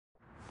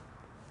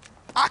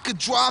I could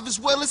drive as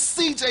well as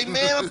CJ,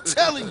 man, I'm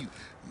telling you.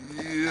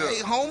 Yeah.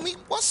 Hey, homie,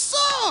 what's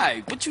up?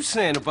 Hey, what you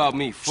saying about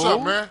me, fool? What's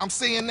up, man? I'm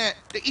saying that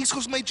the East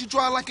Coast made you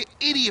drive like an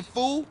idiot,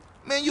 fool.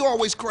 Man, you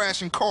always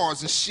crashing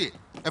cars and shit.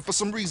 And for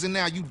some reason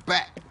now you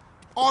back.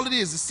 All it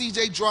is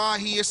CJ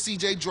drive here,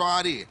 CJ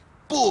drive there.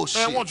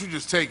 Bullshit. Man, why don't you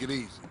just take it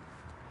easy?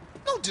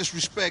 No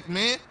disrespect,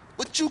 man,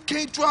 but you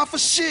can't drive for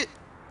shit.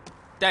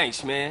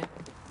 Thanks, man.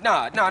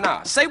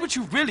 Nah. Say what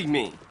you really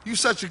mean. You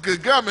such a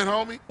good gunman,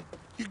 homie.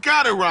 You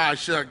gotta ride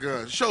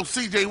shotgun. Show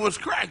CJ what's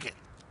cracking.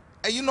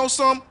 Hey, you know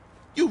something?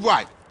 You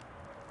right.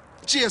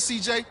 Yeah,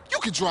 CJ, you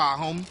can drive,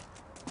 homie.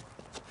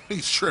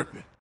 He's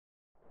tripping.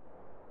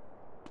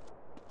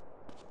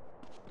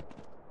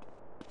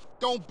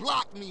 Don't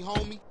block me,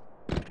 homie.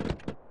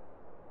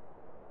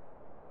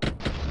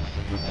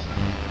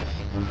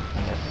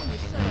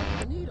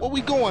 Where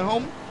we going,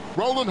 homie?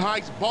 Rolling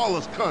Heights,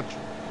 Ballers Country.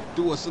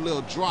 Do us a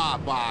little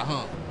drive-by,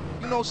 huh?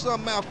 You know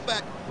something, matter of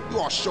fact, you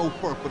are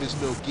chauffeur for this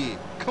little gig.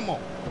 Come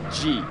on.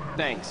 G,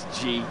 thanks,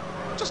 G.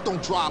 Just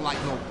don't drive like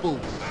no fool.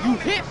 You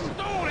hit me.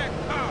 Stole that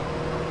car.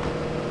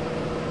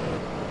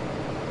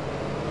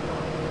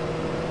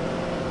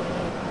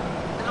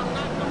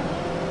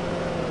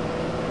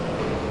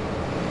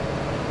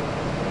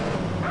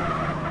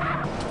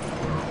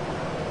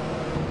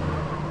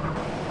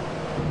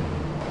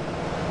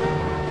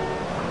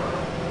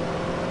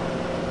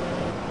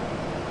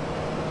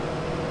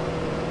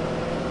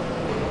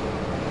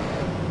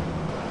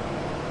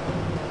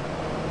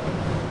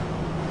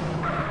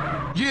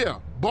 Yeah,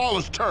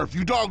 Ballers Turf.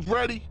 You dogs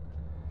ready?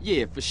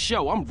 Yeah, for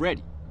sure, I'm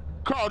ready.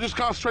 Carl, just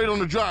concentrate on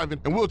the driving,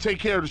 and we'll take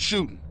care of the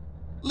shooting.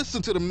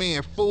 Listen to the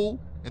man, fool,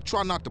 and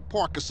try not to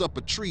park us up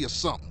a tree or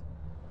something.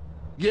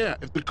 Yeah,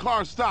 if the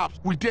car stops,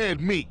 we dead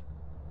meat.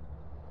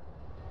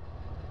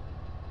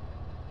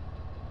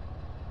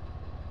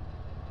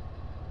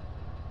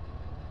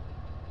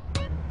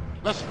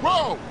 Let's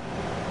roll!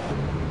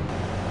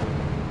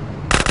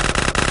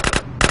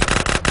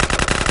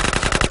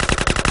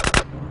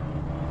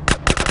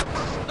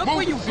 Look Move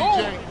where you it,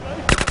 going.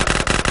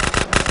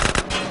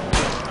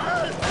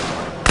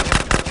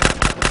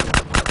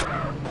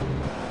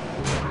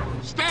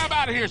 Stab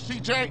out of here,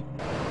 CJ!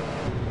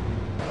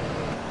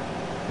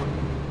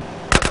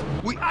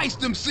 We iced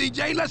them,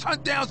 CJ. Let's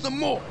hunt down some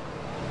more.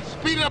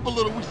 Speed it up a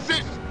little, we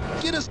sitting.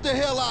 Get us the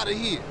hell out of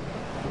here.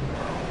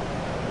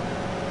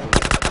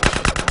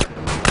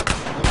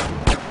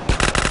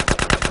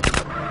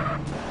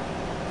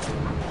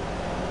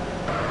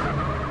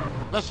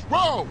 Let's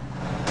roll!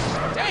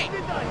 Dang.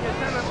 Move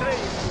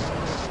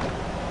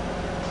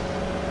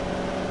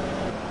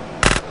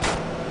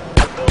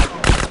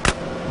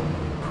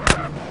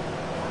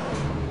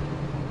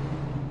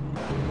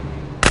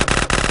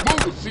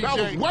it, CJ. That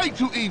was way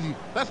too easy.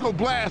 Let's go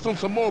blast on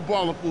some more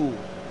baller fools.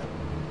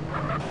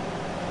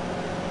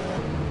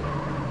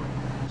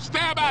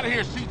 Stab out of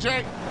here,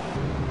 CJ.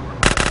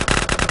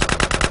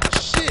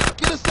 Shit,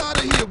 get us out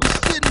of here. We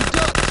sitting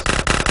ducks.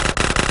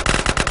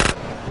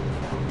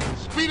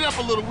 Speed it up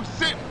a little, we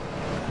sitting.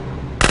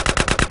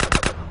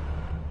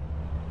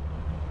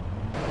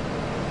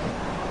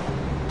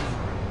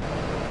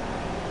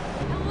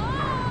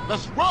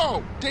 Let's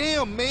roll!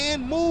 Damn,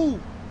 man, move.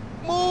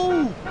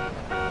 Move.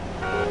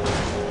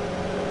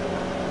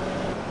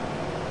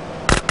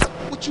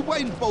 What you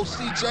waiting for,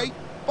 CJ?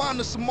 Find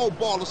us some more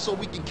ballers so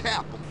we can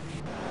cap them.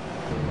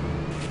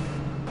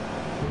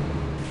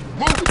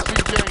 Move it,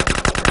 CJ.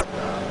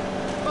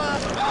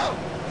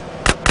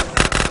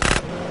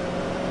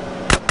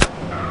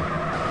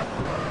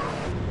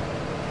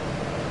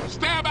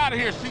 Stab out of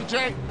here,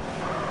 CJ.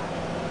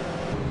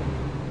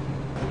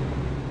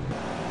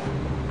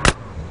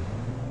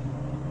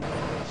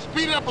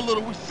 Speed it up a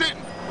little, we sitting.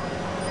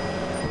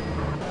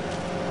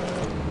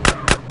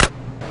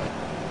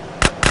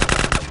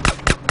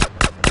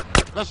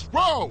 Let's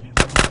roll.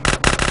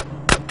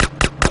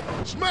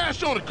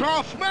 Smash on it,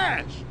 Carl,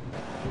 smash.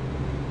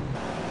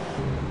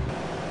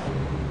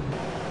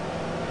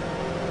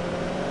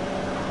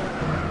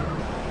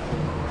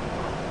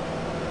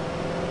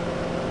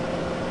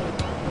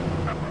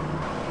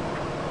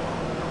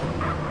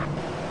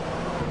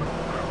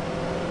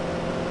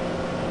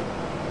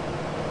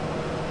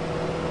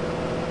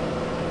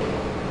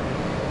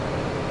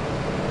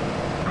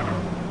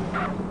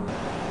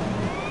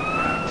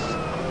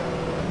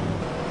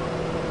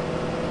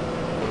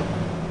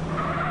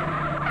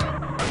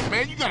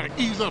 Man, you gotta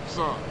ease up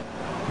some.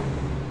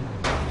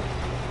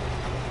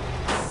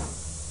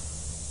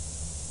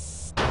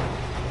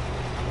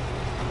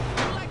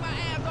 Like my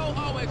asshole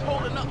always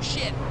holding up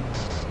shit.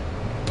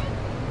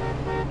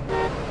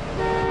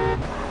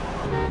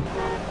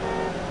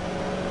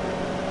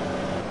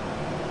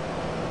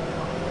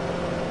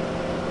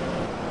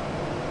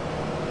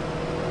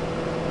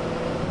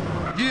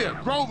 Yeah,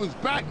 Grove is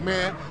back,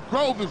 man.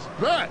 Grove is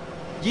back.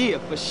 Yeah,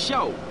 for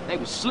sure. They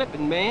was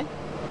slipping, man.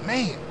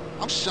 Man,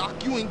 I'm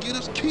shocked you ain't get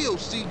us killed,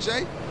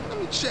 CJ. Let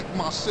me check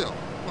myself.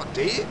 Am I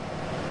dead?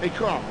 Hey,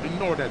 Carl,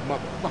 ignore that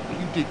motherfucker.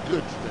 You did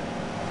good today.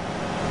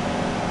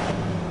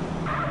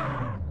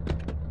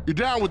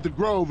 You're down with the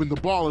Grove and the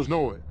Ballers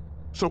know it.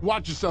 So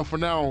watch yourself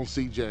from now on,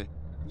 CJ.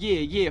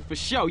 Yeah, for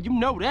sure. You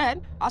know that.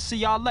 I'll see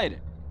y'all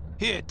later.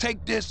 Here,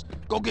 take this.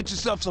 Go get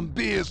yourself some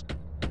beers.